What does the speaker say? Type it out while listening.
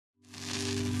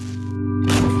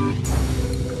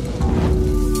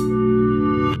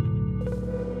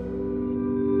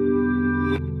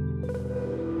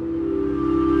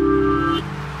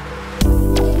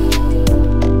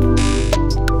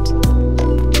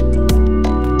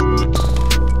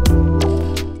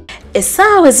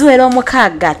Essaawa ziwera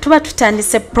 6 tuba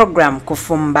tutandise program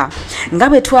kufumba. Nga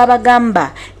bwe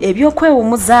twabagamba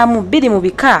ebyokwewumuzaamu biri mu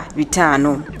bika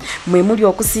 5. Mwe muli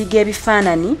okusiiga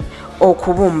ebifaananyi,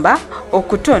 okubumba,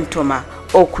 okutontoma,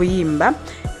 okuyimba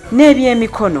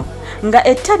n'ebyemikono. Nga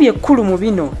ettabi ekkulu mu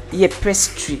bino ye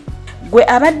pastry. Gwe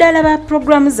abadde alaba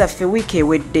programu zaffe wiiki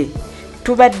ewedde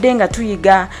tubadde nga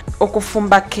tuyiga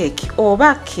okufumba keeki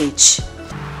oba keeki.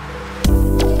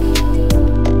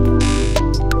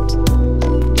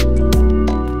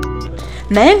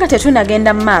 Naye nga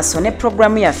tetunagenda mu maaso ne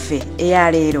programu yaffe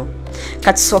eya leero.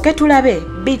 Katusooke tulabe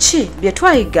biki bye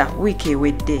twayiga wiiki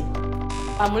ewedde.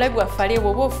 Amulegwa fali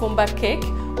bw'oba ofumba keeki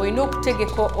olina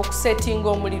okutegeka okusetinga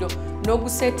omuliro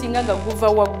n'ogusetinga nga guva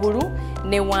waggulu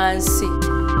ne wansi.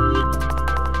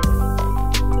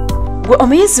 Gwe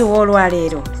omuyizi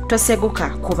w'olwaleero toseguka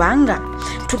kubanga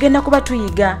tugenda kuba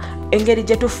tuyiga engeri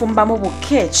gye tufumbamu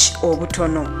bukeeki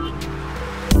obutono.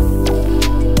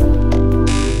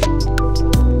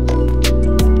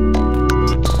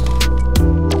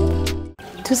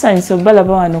 Tusanyusa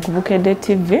obalaba wano ku Bukedde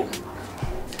TV.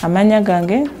 Amanya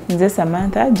gange nze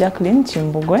Samantha Jacqueline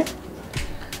Chimbugwe.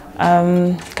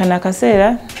 Kana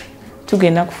kaseera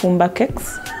tugenda kufumba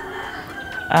cakes.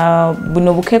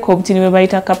 Buno bukeeki obutini bwe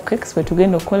bayita cupcakes bwe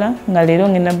tugenda okukola nga leero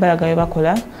ngenda balaga bwe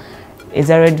bakola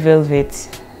eza red velvet.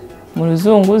 Mu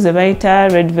luzungu ze bayita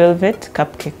red velvet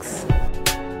cupcakes.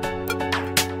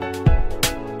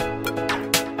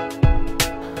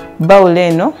 Bawulo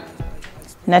eno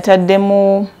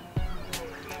nataddemu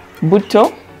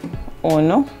buto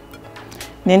ono,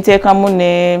 nenteekamu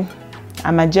ne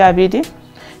amagi 2,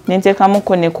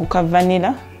 nenteekamuko ne ku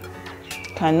kavanira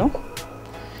kano,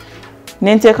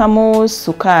 nenteekamu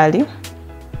sukaali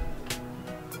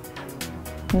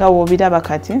nga woobiraba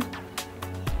kati.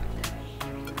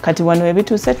 Kati wano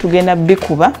ebituuse tugenda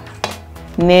bikuba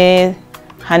ne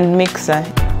hand mixer.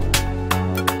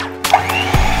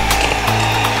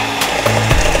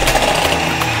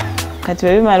 Kati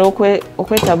bwe bimala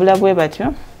okwetabula bwe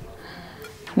batyo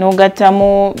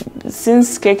n'ogattamu,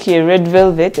 since cake ye red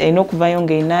velvet erina okuvayo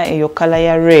ng'erina eyo kala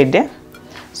ya red,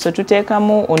 so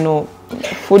tuteekamu ono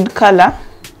food color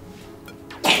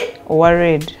owa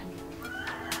red.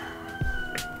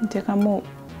 Nteekamu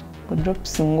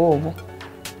drops ng'obwo.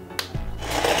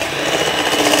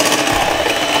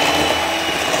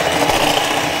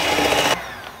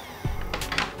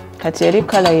 Kati eri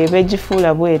kala yeba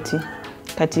egifuula bweti.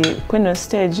 Kati kweno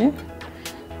stage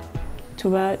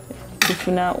tuba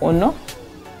tufuna ono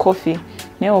coffee.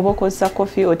 Naye oba okozesa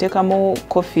coffee oteekamu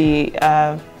coffee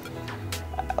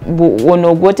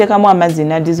ono gwoteekamu amazzi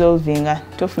na dissolvinga.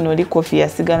 Tofuna oli coffee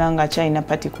yasigala nga akyalina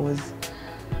particles.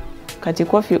 Kati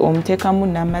coffee omuteekamu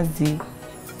n'amazzi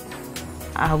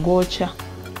agookya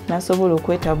n'asobola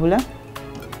okwetabula.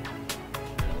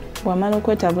 Bw'amala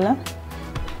okwetabula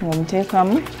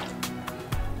ng'omuteekamu.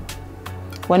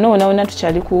 Wano wona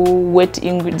tukyali ku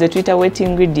ze tuyita wet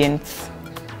ingredients.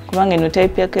 Kubanga eno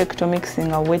type ya cake to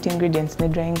mixing wet ingredients ne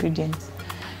dry ingredients.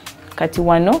 Kati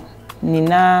wano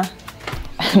nina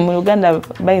mu Luganda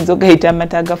bayinza okugayita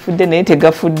amata agafudde naye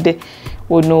tegafudde.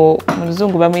 Ono mu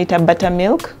Luzungu bamuyita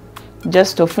buttermilk.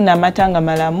 Just ofuna amata nga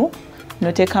malamu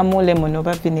noteekamu lemon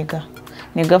oba vinegar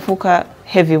ne gafuuka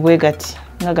heavy bwe gati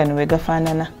nga gano bwe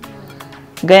gafaanana.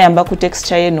 Gayamba ku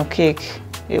texture y'eno cake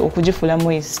okugifuula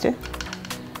moist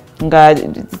nga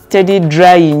teri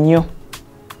dry nnyo.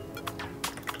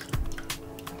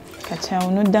 Kati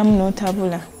awo noddamu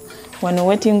n'otabula. Wano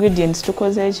wet ingredients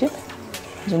tukoze ki?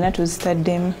 Zonna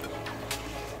tuzitaddemu.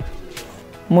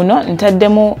 Muno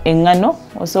ntaddemu eŋŋano,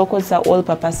 osooka okozesa all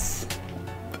purpose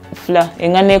flour.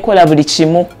 Eŋŋano ekola buli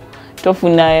kimu.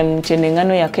 Tofuna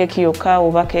eŋŋano ya keeki yokka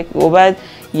oba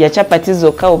ya chapati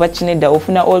zokka oba kinedda,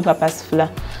 ofuna all purpose flour.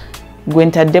 Gwe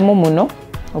ntaddemu muno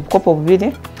obukopo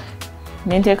 2.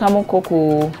 Nenteekamuko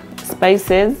ku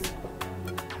spices,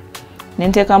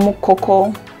 nenteekamu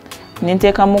cocoa,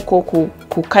 nenteekamuko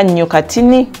ku kannyo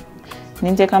katini,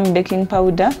 nenteekamu baking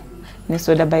powder ne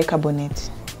soda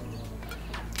bicarbonate.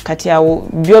 Kati awo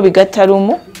byo bigatta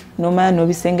lumu n'omala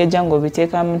n'obisengejja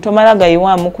ng'obiteekamu. Tomala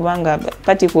gayiwaamu kubanga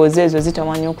particles ezo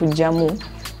zitawannya okujjamu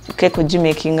cake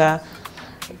ogimakinga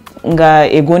nga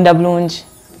egonda bulungi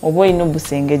oba olina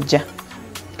obusengejja.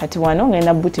 Kati wano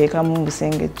ngenda buteekamu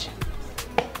busengejja.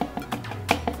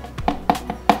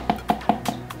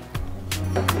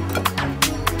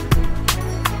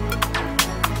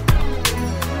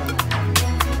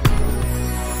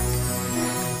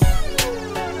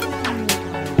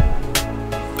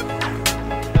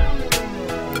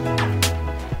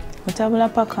 Otabula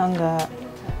paka nga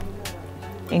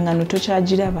engano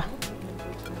tokyagiraba.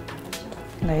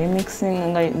 nga yemixing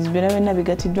nga byonna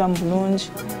bigatiddwa mu bulungi.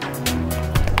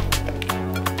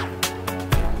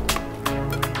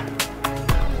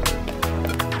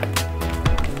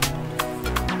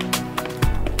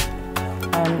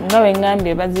 Nga bwe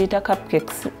ngambye baziyita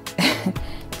cupcakes.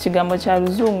 Kigambo kya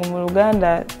luzungu mu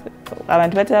Luganda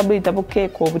abantu batera buyita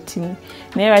bukeeki obutini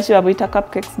naye lwaki babuyita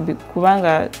cupcakes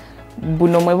kubanga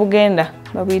buno mwe bugenda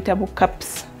babuyita bu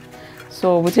cups.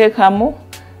 So obuteekamu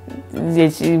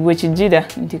bwe kigira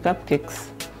nti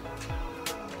cupcakes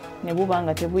ne buba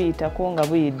nga tebuyitako nga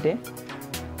buyidde.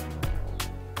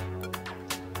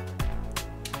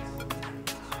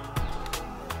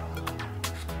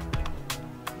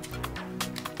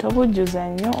 Tobujjuza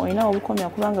nnyo olina obukomya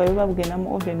kubanga biba bugenda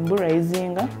mu oven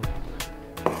burayizinga.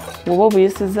 Bw'oba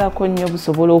obuyisizaako nnyo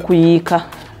busobola okuyiika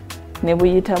ne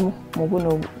buyitamu mu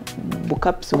buno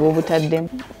bukapusi bw'obutaddemu.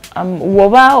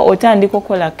 Bw'oba otandika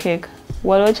okukola cake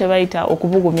waliwo kye bayita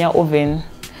okubugumya oven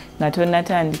nga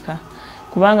tonnatandika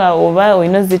kubanga oba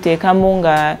olina oziteekamu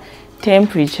nga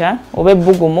temperature oba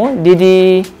ebbugumu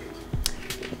liri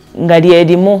nga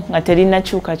lyerimu nga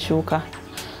terinakyukakyuka.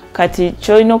 Kati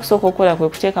kyolina okusooka okukola kwe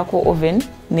kuteekako oven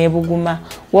n'ebuguma.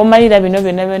 W'omalira bino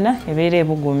byonna ebeera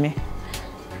ebugumye.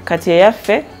 Kati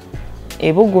eyaffe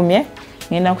ebugumye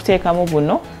ngenda kuteekamu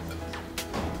buno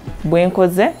bwe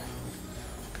nkoze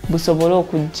busobole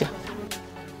okujja.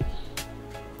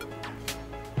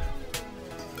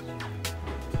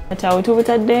 Kati awo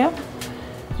tubutaddeyo.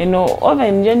 Eno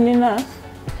oven gye nnina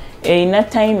erina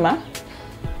timer.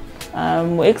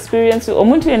 Mu experience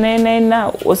omuntu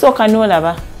yenna osooka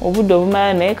n'olaba obudde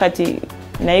obumala naye kati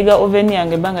nayiga oven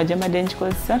yange ebbanga gye mbadde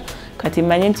nkikozesa kati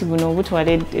mmanyi nti buno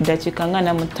obutwala eddakiika nga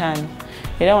 45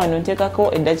 era wano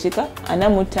nteekako eddakiika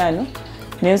 45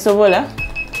 nensobola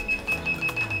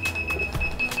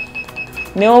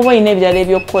ne oba olina ebirala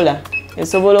ebyokukola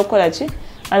esobola okukola ki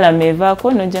alama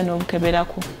evaako n'ojja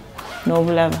n'obukeberako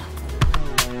n'obulaba.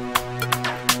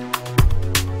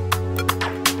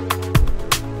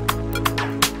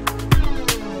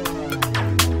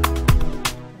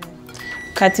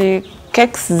 Kati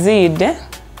cakes ziyidde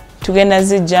tugenda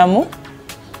zijjamu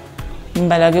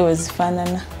mbalage we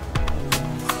zifaanana.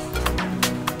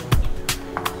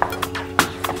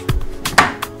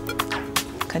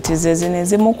 Kati ze zino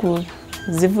ezimu ku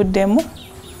zivuddemu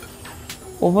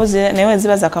oba naye we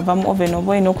ziba zakava mu oven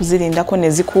oba olina okuzirindako ne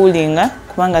zikuulinga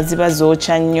kubanga ziba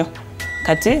zookya nnyo.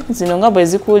 Kati zino nga bwe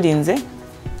zikuulinze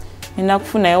nina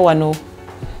kufunayo wano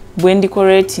bwe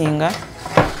ndikoratinga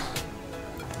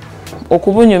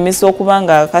okubunyumisa okuba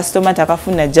nga kasitoma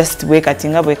takafuna just bwe kati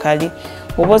nga bwe kali.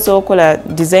 Oba osobola okukola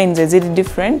designs eziri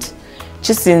different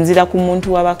kisinzira ku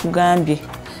muntu waba kugambye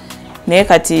naye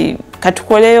kati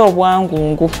katukoleyo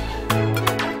obwangungu.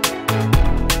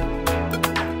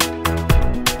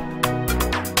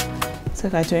 So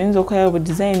kati oyinza okolayo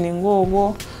obudesign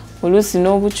ng'obwo oluusi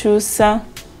n'obukyusa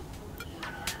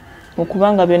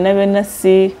okubanga byonna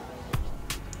si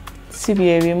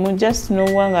bye bimu just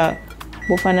n'obuwa nga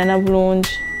bufaanana bulungi.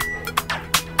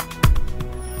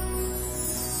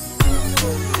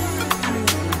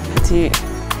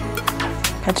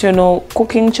 Kati ono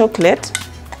cooking chocolate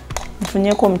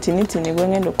nfunyeko omutinitini gwe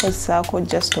ngenda okukozesaako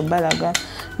just obalaga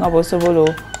nga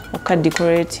bw'osobola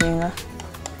okukadikoratinga.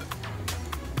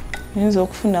 Oyinza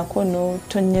okufunako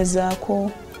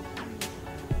n'otonyezaako.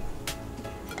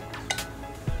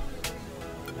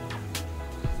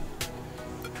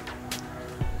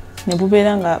 Ne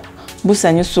bubeera nga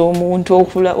busanyusa omuntu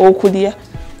okulya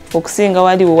okusinga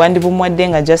wali we wandibumwadde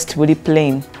nga just buli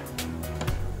plain.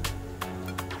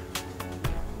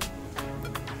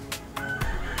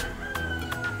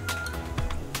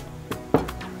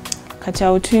 Kati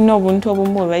awo tulina obuntu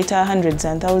obumu bwe bayita hundreds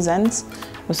and thousands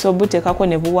osobola obuteekako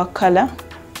ne buwa kala.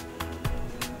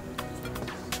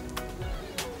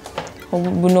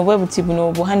 Buno bwe buti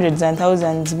buno bu hundreds and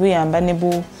thousands buyamba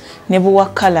ne buwa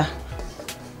kala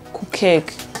ku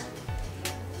cake.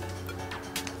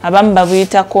 Abamu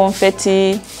babuyita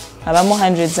confetti, abamu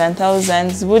hundreds and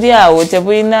thousands. Buli awo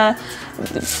tebulina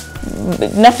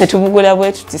naffe tubugula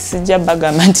bwe tuti sijja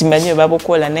bagamba nti manyi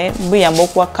babukola naye buyamba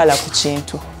okuwa kala ku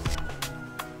kintu.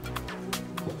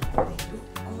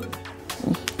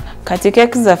 Kati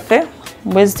cake zaffe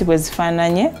bwe ziti bwe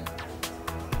zifaananye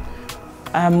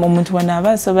omuntu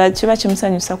wanaaba asobola kiba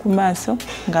kimusanyusa ku maaso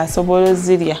ng'asobola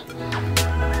ozirya.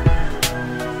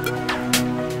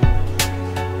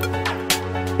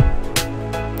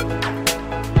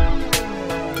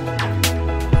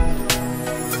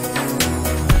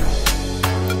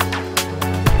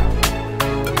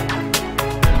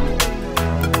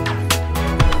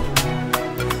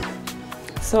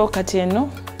 So kati eno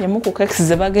yemu ku cakes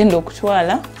ze bagenda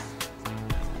okutwala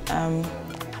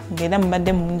ngenda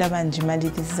mubadde munda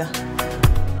banjimaliriza.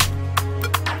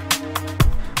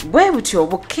 Bwe butyo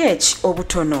obukeeki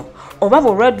obutono oba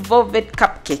bu red velvet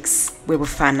cupcakes bwe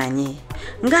bufaananye.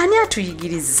 Ng'ani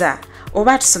atuyigiriza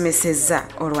oba atusomesezza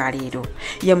olwaleero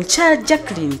ye mukyala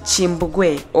Jacqueline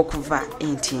Kimbugwe okuva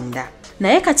Entinda.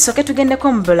 Naye katisooke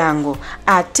tugendeko mu bulango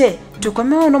ate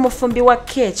tukomewo n'omufumbi wa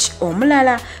keeki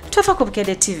omulala. Tova ku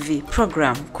Bukedde TV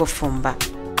program Kufumba.